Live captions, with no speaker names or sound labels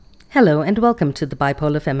Hello and welcome to The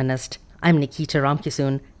Bipolar Feminist. I'm Nikita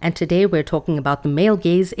Ramkisoon, and today we're talking about the male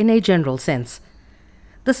gaze in a general sense.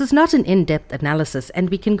 This is not an in-depth analysis, and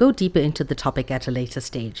we can go deeper into the topic at a later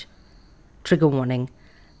stage. Trigger warning.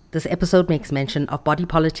 This episode makes mention of body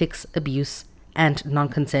politics, abuse, and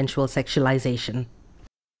non-consensual sexualization.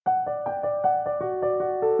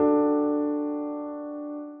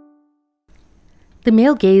 The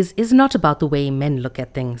male gaze is not about the way men look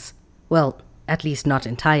at things. Well, at least not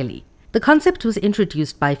entirely. The concept was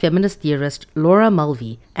introduced by feminist theorist Laura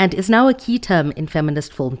Mulvey and is now a key term in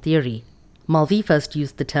feminist film theory. Mulvey first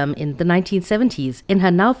used the term in the 1970s in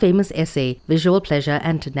her now famous essay, Visual Pleasure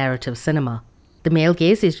and Narrative Cinema. The male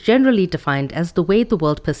gaze is generally defined as the way the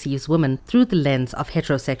world perceives women through the lens of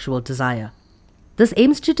heterosexual desire. This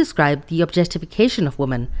aims to describe the objectification of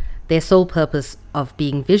women, their sole purpose of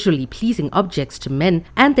being visually pleasing objects to men,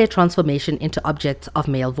 and their transformation into objects of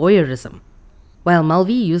male voyeurism. While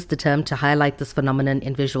Mulvey used the term to highlight this phenomenon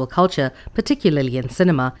in visual culture, particularly in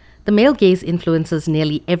cinema, the male gaze influences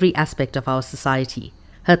nearly every aspect of our society.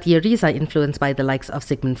 Her theories are influenced by the likes of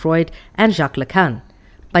Sigmund Freud and Jacques Lacan.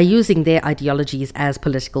 By using their ideologies as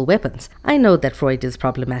political weapons, I know that Freud is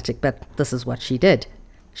problematic, but this is what she did.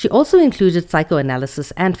 She also included psychoanalysis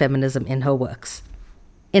and feminism in her works.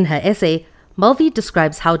 In her essay, Mulvey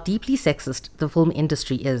describes how deeply sexist the film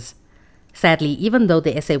industry is. Sadly, even though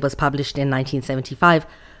the essay was published in 1975,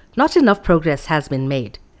 not enough progress has been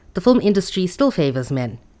made. The film industry still favors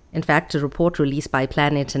men. In fact, a report released by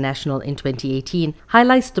Plan International in 2018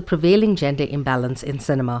 highlights the prevailing gender imbalance in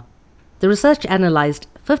cinema. The research analyzed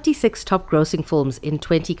 56 top-grossing films in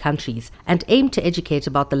 20 countries and aimed to educate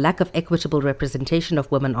about the lack of equitable representation of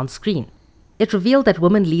women on screen. It revealed that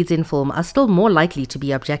women leads in film are still more likely to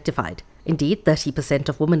be objectified. Indeed, 30%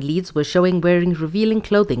 of women leads were showing wearing revealing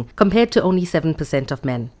clothing, compared to only 7% of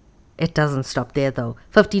men. It doesn't stop there though.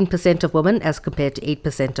 15% of women, as compared to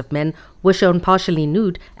 8% of men, were shown partially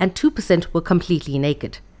nude, and 2% were completely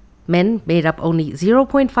naked. Men made up only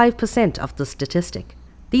 0.5% of the statistic.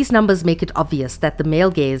 These numbers make it obvious that the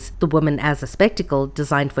male gaze, the woman as a spectacle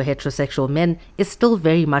designed for heterosexual men, is still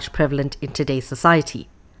very much prevalent in today's society.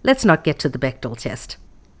 Let's not get to the Bechdel test.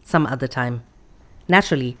 Some other time.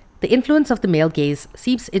 Naturally, the influence of the male gaze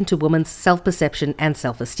seeps into women's self-perception and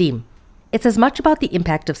self-esteem. It's as much about the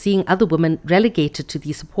impact of seeing other women relegated to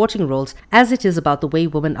these supporting roles as it is about the way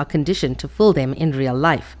women are conditioned to fill them in real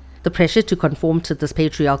life. The pressure to conform to this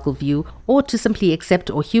patriarchal view, or to simply accept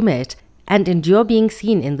or humor it, and endure being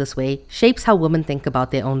seen in this way, shapes how women think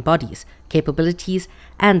about their own bodies, capabilities,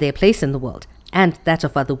 and their place in the world, and that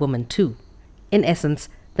of other women too. In essence,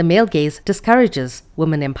 the male gaze discourages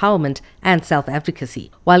women empowerment and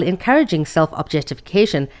self-advocacy, while encouraging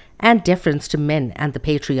self-objectification and deference to men and the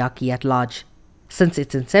patriarchy at large. Since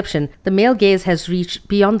its inception, the male gaze has reached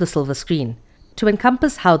beyond the silver screen, to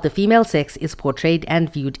encompass how the female sex is portrayed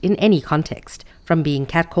and viewed in any context, from being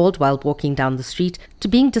catcalled while walking down the street to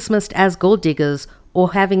being dismissed as gold diggers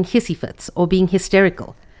or having hissy fits or being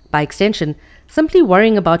hysterical. By extension, simply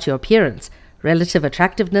worrying about your appearance, relative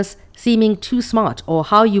attractiveness, seeming too smart, or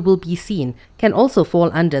how you will be seen can also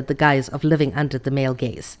fall under the guise of living under the male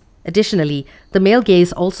gaze. Additionally, the male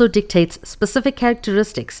gaze also dictates specific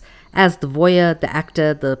characteristics as the voyeur, the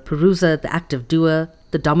actor, the peruser, the active doer,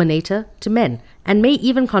 the dominator to men, and may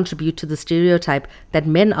even contribute to the stereotype that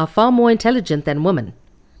men are far more intelligent than women.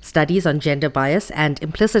 Studies on gender bias and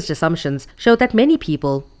implicit assumptions show that many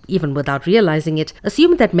people, even without realizing it,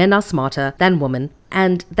 assume that men are smarter than women,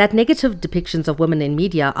 and that negative depictions of women in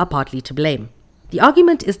media are partly to blame. The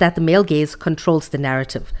argument is that the male gaze controls the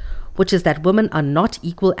narrative, which is that women are not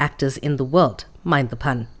equal actors in the world, mind the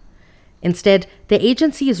pun. Instead, their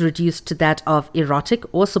agency is reduced to that of erotic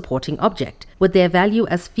or supporting object, with their value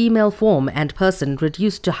as female form and person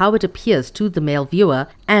reduced to how it appears to the male viewer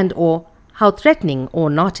and or how threatening or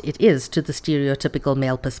not it is to the stereotypical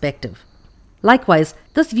male perspective. Likewise,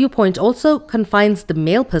 this viewpoint also confines the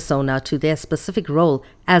male persona to their specific role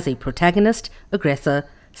as a protagonist, aggressor,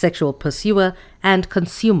 sexual pursuer, and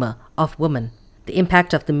consumer of women. The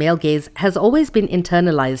impact of the male gaze has always been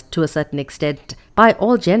internalized to a certain extent by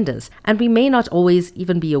all genders, and we may not always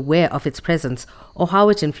even be aware of its presence or how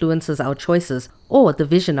it influences our choices or the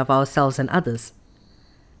vision of ourselves and others.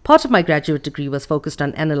 Part of my graduate degree was focused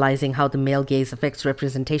on analyzing how the male gaze affects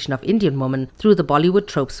representation of Indian women through the Bollywood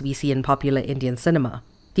tropes we see in popular Indian cinema.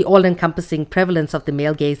 The all-encompassing prevalence of the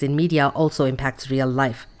male gaze in media also impacts real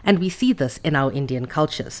life, and we see this in our Indian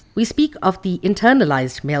cultures. We speak of the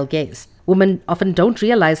internalized male gaze. Women often don't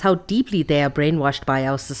realize how deeply they are brainwashed by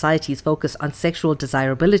our society's focus on sexual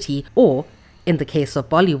desirability or, in the case of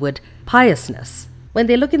Bollywood, piousness. When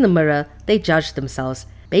they look in the mirror, they judge themselves,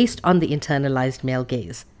 based on the internalized male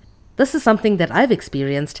gaze. This is something that I've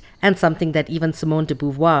experienced, and something that even Simone de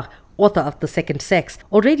Beauvoir, author of The Second Sex,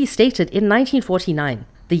 already stated in 1949.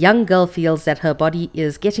 The young girl feels that her body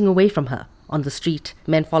is getting away from her. On the street,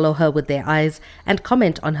 men follow her with their eyes and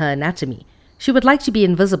comment on her anatomy. She would like to be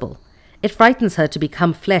invisible. It frightens her to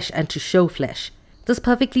become flesh and to show flesh. This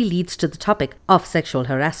perfectly leads to the topic of sexual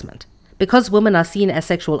harassment. Because women are seen as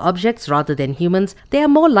sexual objects rather than humans, they are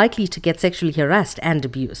more likely to get sexually harassed and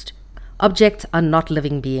abused. Objects are not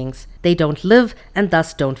living beings. They don't live and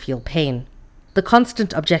thus don't feel pain. The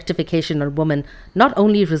constant objectification of women not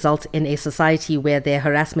only results in a society where their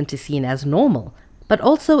harassment is seen as normal, but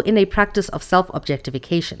also in a practice of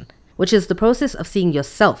self-objectification, which is the process of seeing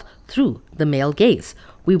yourself through the male gaze.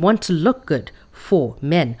 We want to look good for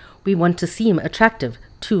men. We want to seem attractive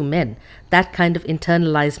to men. That kind of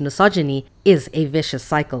internalized misogyny is a vicious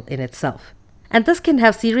cycle in itself. And this can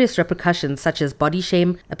have serious repercussions such as body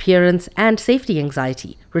shame, appearance and safety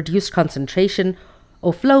anxiety, reduced concentration,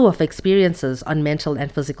 or flow of experiences on mental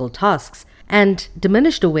and physical tasks, and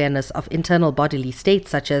diminished awareness of internal bodily states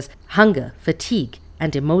such as hunger, fatigue,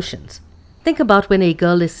 and emotions. Think about when a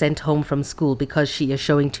girl is sent home from school because she is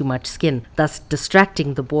showing too much skin, thus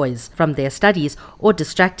distracting the boys from their studies or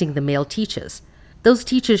distracting the male teachers. Those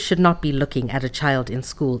teachers should not be looking at a child in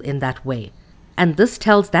school in that way. And this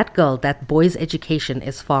tells that girl that boys' education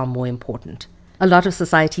is far more important. A lot of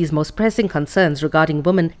society's most pressing concerns regarding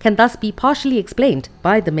women can thus be partially explained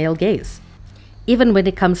by the male gaze. Even when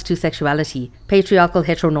it comes to sexuality, patriarchal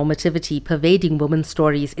heteronormativity pervading women's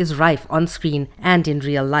stories is rife on screen and in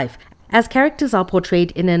real life, as characters are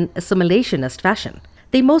portrayed in an assimilationist fashion.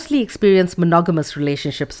 They mostly experience monogamous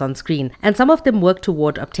relationships on screen, and some of them work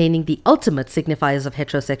toward obtaining the ultimate signifiers of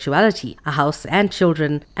heterosexuality, a house and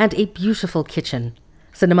children, and a beautiful kitchen.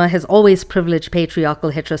 Cinema has always privileged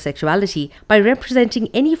patriarchal heterosexuality by representing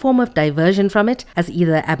any form of diversion from it as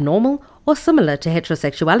either abnormal or similar to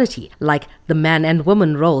heterosexuality, like the man and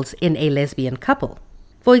woman roles in a lesbian couple.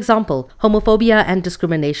 For example, homophobia and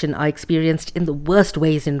discrimination are experienced in the worst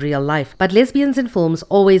ways in real life, but lesbians in films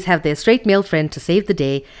always have their straight male friend to save the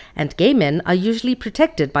day, and gay men are usually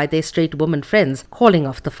protected by their straight woman friends calling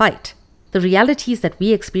off the fight. The realities that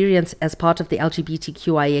we experience as part of the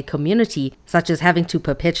LGBTQIA community, such as having to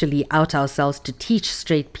perpetually out ourselves to teach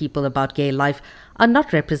straight people about gay life, are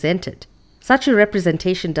not represented. Such a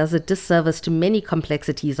representation does a disservice to many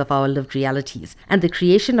complexities of our lived realities, and the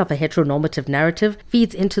creation of a heteronormative narrative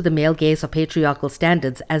feeds into the male gaze of patriarchal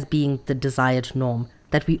standards as being the desired norm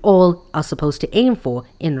that we all are supposed to aim for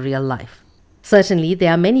in real life. Certainly,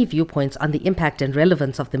 there are many viewpoints on the impact and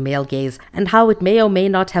relevance of the male gaze and how it may or may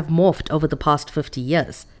not have morphed over the past 50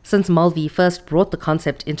 years, since Mulvey first brought the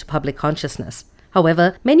concept into public consciousness.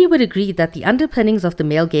 However, many would agree that the underpinnings of the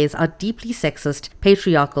male gaze are deeply sexist,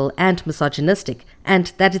 patriarchal, and misogynistic,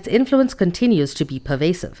 and that its influence continues to be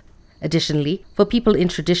pervasive. Additionally, for people in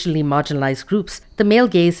traditionally marginalized groups, the male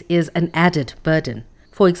gaze is an added burden.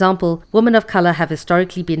 For example, women of color have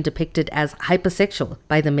historically been depicted as hypersexual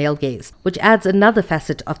by the male gaze, which adds another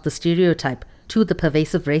facet of the stereotype to the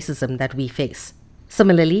pervasive racism that we face.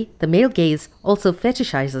 Similarly, the male gaze also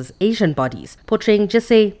fetishizes Asian bodies, portraying, just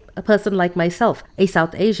say, a person like myself, a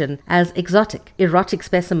South Asian, as exotic, erotic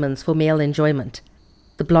specimens for male enjoyment.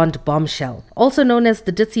 The blonde bombshell, also known as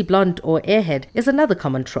the ditzy blonde or airhead, is another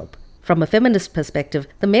common trope. From a feminist perspective,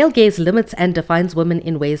 the male gaze limits and defines women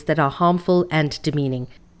in ways that are harmful and demeaning.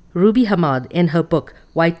 Ruby Hamad, in her book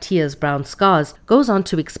White Tears, Brown Scars, goes on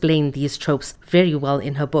to explain these tropes very well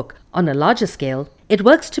in her book. On a larger scale, it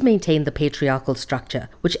works to maintain the patriarchal structure,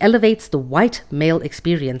 which elevates the white male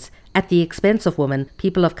experience at the expense of women,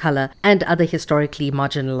 people of color, and other historically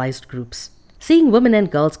marginalized groups. Seeing women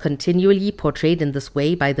and girls continually portrayed in this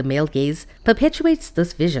way by the male gaze perpetuates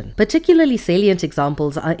this vision. Particularly salient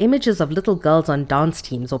examples are images of little girls on dance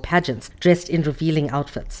teams or pageants dressed in revealing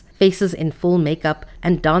outfits, faces in full makeup,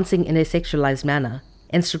 and dancing in a sexualized manner.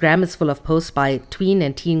 Instagram is full of posts by tween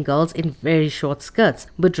and teen girls in very short skirts,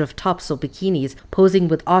 midriff tops or bikinis, posing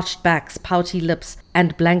with arched backs, pouty lips,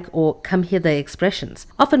 and blank or come hither expressions,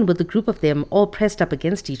 often with a group of them all pressed up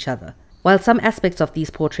against each other. While some aspects of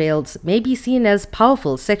these portrayals may be seen as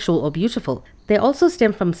powerful, sexual, or beautiful, they also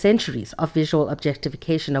stem from centuries of visual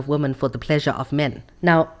objectification of women for the pleasure of men.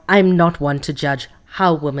 Now, I'm not one to judge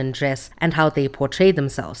how women dress and how they portray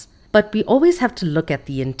themselves, but we always have to look at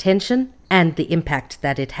the intention and the impact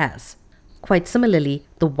that it has. Quite similarly,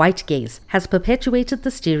 the white gaze has perpetuated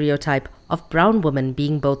the stereotype of brown women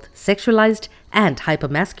being both sexualized and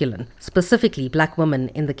hypermasculine, specifically black women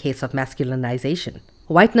in the case of masculinization.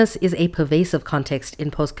 whiteness is a pervasive context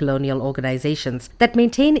in post-colonial organizations that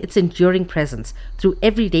maintain its enduring presence through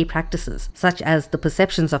everyday practices, such as the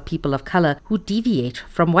perceptions of people of color who deviate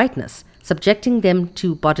from whiteness, subjecting them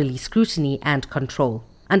to bodily scrutiny and control.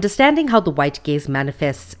 Understanding how the white gaze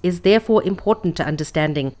manifests is therefore important to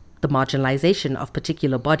understanding the marginalization of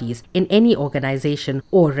particular bodies in any organization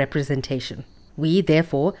or representation. We,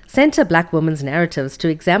 therefore, center Black women's narratives to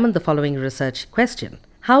examine the following research question: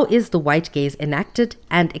 how is the white gaze enacted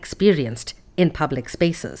and experienced in public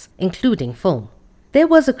spaces, including film? There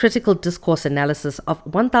was a critical discourse analysis of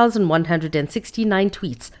 1,169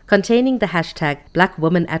 tweets containing the hashtag Black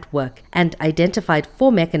Women at Work and identified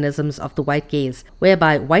 4 mechanisms of the white gaze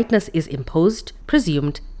whereby whiteness is imposed,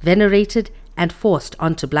 presumed, venerated, and forced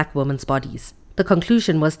onto Black women's bodies. The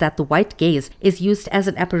conclusion was that the white gaze is used as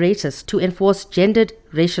an apparatus to enforce gendered,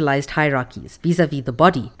 racialized hierarchies vis-à-vis the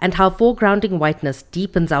body, and how foregrounding whiteness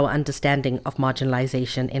deepens our understanding of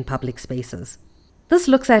marginalization in public spaces. This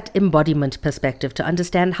looks at embodiment perspective to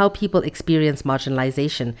understand how people experience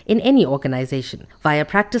marginalization in any organization via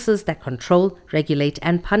practices that control, regulate,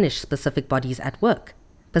 and punish specific bodies at work.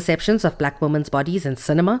 Perceptions of Black women's bodies in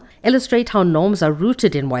cinema illustrate how norms are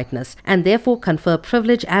rooted in whiteness and therefore confer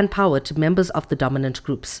privilege and power to members of the dominant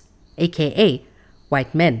groups, aka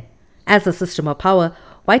white men. As a system of power,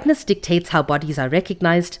 whiteness dictates how bodies are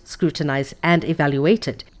recognized, scrutinized, and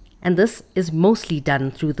evaluated, and this is mostly done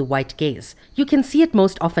through the white gaze. You can see it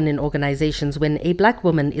most often in organizations when a Black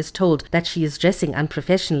woman is told that she is dressing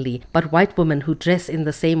unprofessionally, but white women who dress in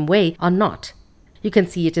the same way are not. You can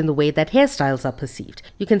see it in the way that hairstyles are perceived.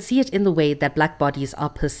 You can see it in the way that Black bodies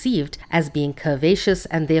are perceived as being curvaceous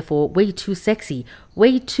and therefore way too sexy,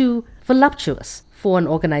 way too voluptuous for an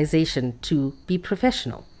organization to be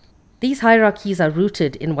professional. These hierarchies are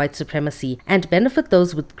rooted in white supremacy and benefit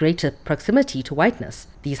those with greater proximity to whiteness.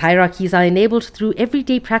 These hierarchies are enabled through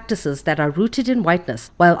everyday practices that are rooted in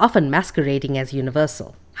whiteness, while often masquerading as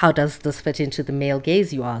universal. How does this fit into the male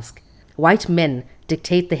gaze, you ask? White men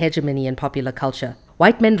dictate the hegemony in popular culture.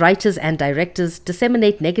 White men writers and directors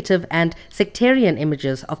disseminate negative and sectarian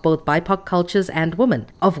images of both BIPOC cultures and women,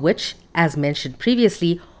 of which, as mentioned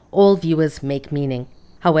previously, all viewers make meaning.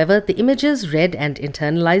 However, the images read and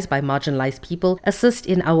internalized by marginalized people assist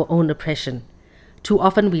in our own oppression. Too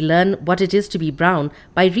often we learn what it is to be brown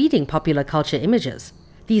by reading popular culture images.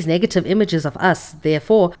 These negative images of us,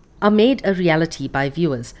 therefore, are made a reality by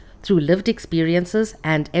viewers through lived experiences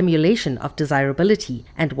and emulation of desirability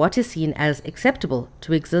and what is seen as acceptable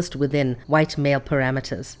to exist within white male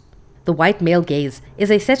parameters. The white male gaze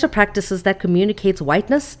is a set of practices that communicates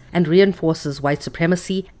whiteness and reinforces white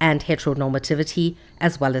supremacy and heteronormativity,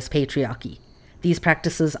 as well as patriarchy. These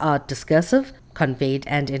practices are discursive, conveyed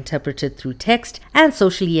and interpreted through text, and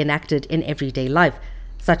socially enacted in everyday life,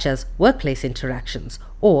 such as workplace interactions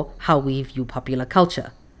or how we view popular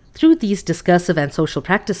culture. Through these discursive and social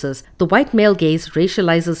practices, the white male gaze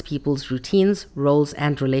racializes people's routines, roles,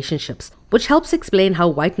 and relationships, which helps explain how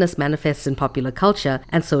whiteness manifests in popular culture,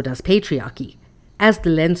 and so does patriarchy. As the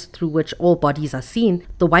lens through which all bodies are seen,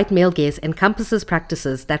 the white male gaze encompasses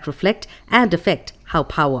practices that reflect and affect how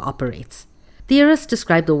power operates. Theorists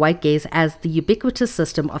describe the white gaze as the ubiquitous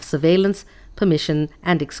system of surveillance, permission,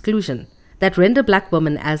 and exclusion that render Black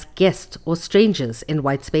women as guests or strangers in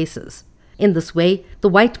white spaces. In this way, the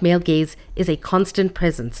white male gaze is a constant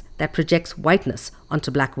presence that projects whiteness onto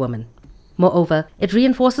Black women. Moreover, it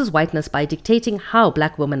reinforces whiteness by dictating how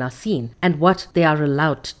Black women are seen and what they are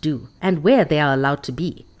allowed to do and where they are allowed to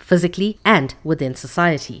be, physically and within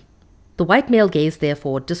society. The white male gaze,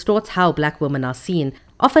 therefore, distorts how Black women are seen,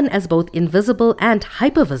 often as both invisible and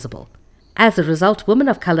hypervisible. As a result, women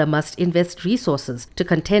of color must invest resources to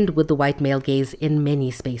contend with the white male gaze in many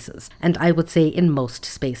spaces, and I would say in most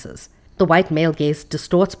spaces. The white male gaze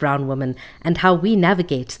distorts brown women and how we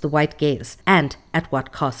navigate the white gaze, and at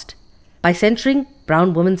what cost. By centering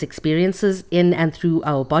brown women's experiences in and through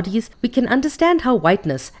our bodies, we can understand how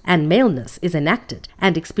whiteness and maleness is enacted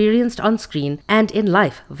and experienced on screen and in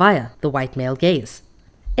life via the white male gaze.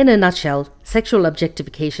 In a nutshell, sexual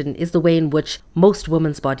objectification is the way in which most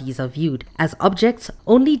women's bodies are viewed as objects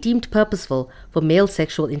only deemed purposeful for male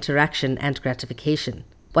sexual interaction and gratification.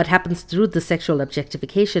 What happens through the sexual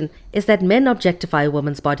objectification is that men objectify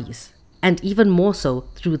women's bodies, and even more so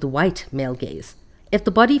through the white male gaze. If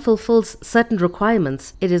the body fulfills certain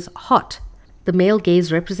requirements, it is hot. The male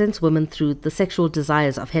gaze represents women through the sexual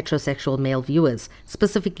desires of heterosexual male viewers,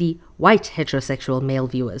 specifically white heterosexual male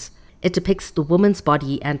viewers. It depicts the woman's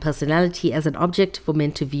body and personality as an object for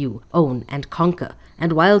men to view, own, and conquer.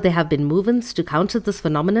 And while there have been movements to counter this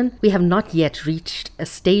phenomenon, we have not yet reached a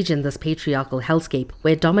stage in this patriarchal hellscape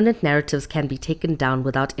where dominant narratives can be taken down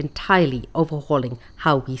without entirely overhauling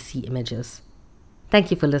how we see images. Thank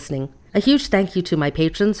you for listening. A huge thank you to my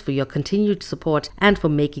patrons for your continued support and for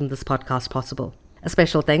making this podcast possible. A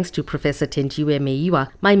special thanks to Professor Tenjiwe Meiwa,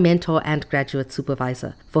 my mentor and graduate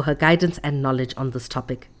supervisor, for her guidance and knowledge on this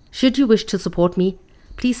topic. Should you wish to support me,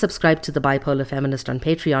 please subscribe to The Bipolar Feminist on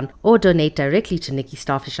Patreon or donate directly to Nikki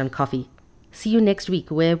Starfish on Coffee. See you next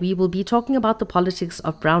week, where we will be talking about the politics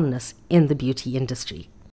of brownness in the beauty industry.